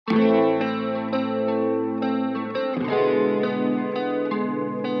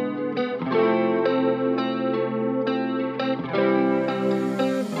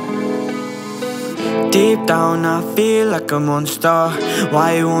Deep down I feel like a monster.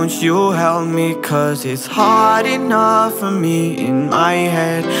 Why won't you help me? Cause it's hard enough for me. In my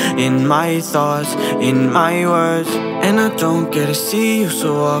head, in my thoughts, in my words. And I don't get to see you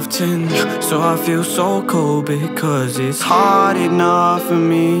so often, so I feel so cold. Because it's hard enough for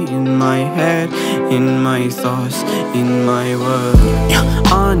me. In my head, in my thoughts, in my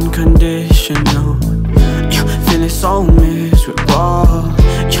words. Unconditional, feeling so miserable.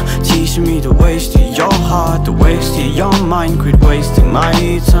 Teach me the waste of your heart, the waste of your mind. Quit wasting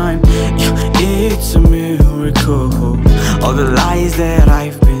my time. It's a miracle, all the lies that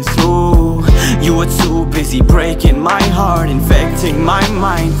I've been through. You were too busy breaking my heart, infecting my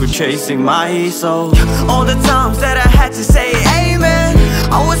mind, for chasing my soul. All the times that I had to say amen,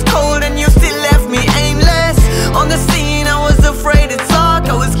 I was cold and you still left me aimless. On the scene I was afraid to talk,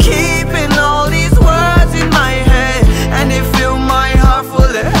 I was keeping all these words in my head, and it filled my heart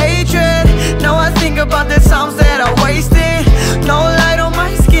full of hatred. Now I think about the times that I wasted. No light on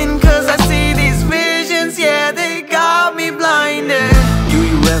my skin cause I see these visions, yeah, they got me blinded. Do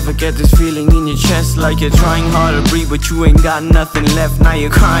you ever get this feeling in your chest, like you're trying hard to breathe but you ain't got nothing left? Now you're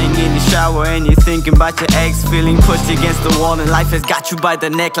crying in the shower and you're thinking about your ex, feeling pushed against the wall, and life has got you by the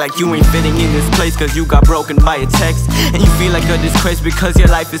neck, like you ain't fitting in this place cause you got broken by a text. And you feel like a disgrace because your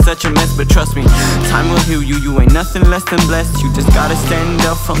life is such a mess. But trust me, time will heal you, you ain't nothing less than blessed. You just gotta stand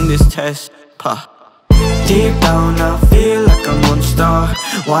up from this test. Deep down I feel like a monster.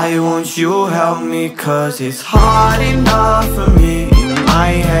 Why won't you help me? Cause it's hard enough for me. In my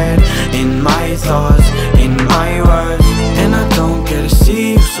head, in my thoughts, in my words. And I don't get to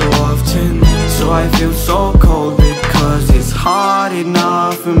see you so often, so I feel so cold. Because it's hard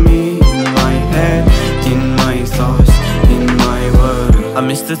enough for me. In my head, in my thoughts, in my words. I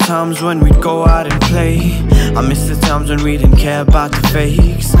miss the times when we'd go out and play. I miss the times when we didn't care about the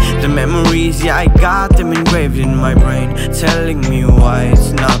fakes. The memories, yeah, I got them engraved in my brain, telling me why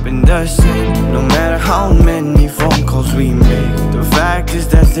it's not been the same. No matter how many phone calls we make, the fact is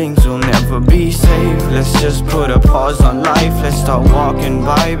that things will never be safe. Let's just put a pause on life, let's start walking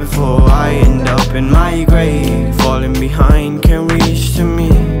by before I end up in my grave. Falling behind can't reach to me,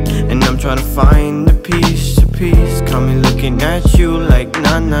 and I'm trying to find the piece to piece. Got me looking at you like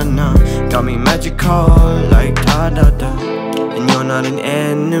na na na, got me magical like da da da. And you're not an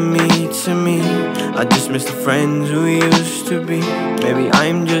enemy to me, I just miss the friends we used to be. Maybe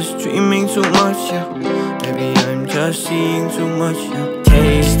I'm just dreaming too much, yeah. Maybe I'm just seeing too much, yeah.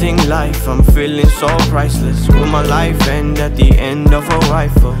 Tasting life, I'm feeling so priceless. Will my life end at the end of a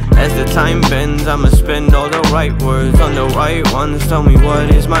rifle? As the time bends, I'ma spend all the right words on the right ones. Tell me what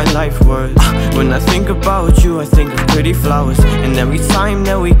is my life worth? When I think about you, I think of pretty flowers. And every time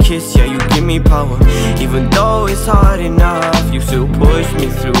that we kiss, yeah, you give me power. Even though it's hard enough, you still push me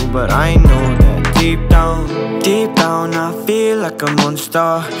through. But I know that deep down I feel like a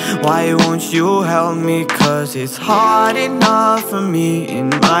monster. Why won't you help me? Cause it's hard enough for me. In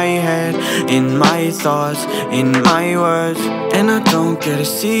my head, in my thoughts, in my words. And I don't get to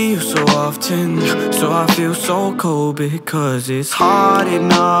see you so often, so I feel so cold. Because it's hard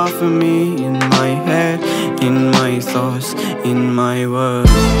enough for me. In my head, in my thoughts, in my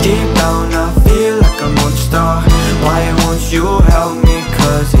words. Deep down I feel like a monster. Why won't you help me?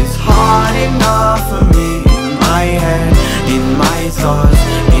 Cause it's hard enough for me. In my head, in my thoughts,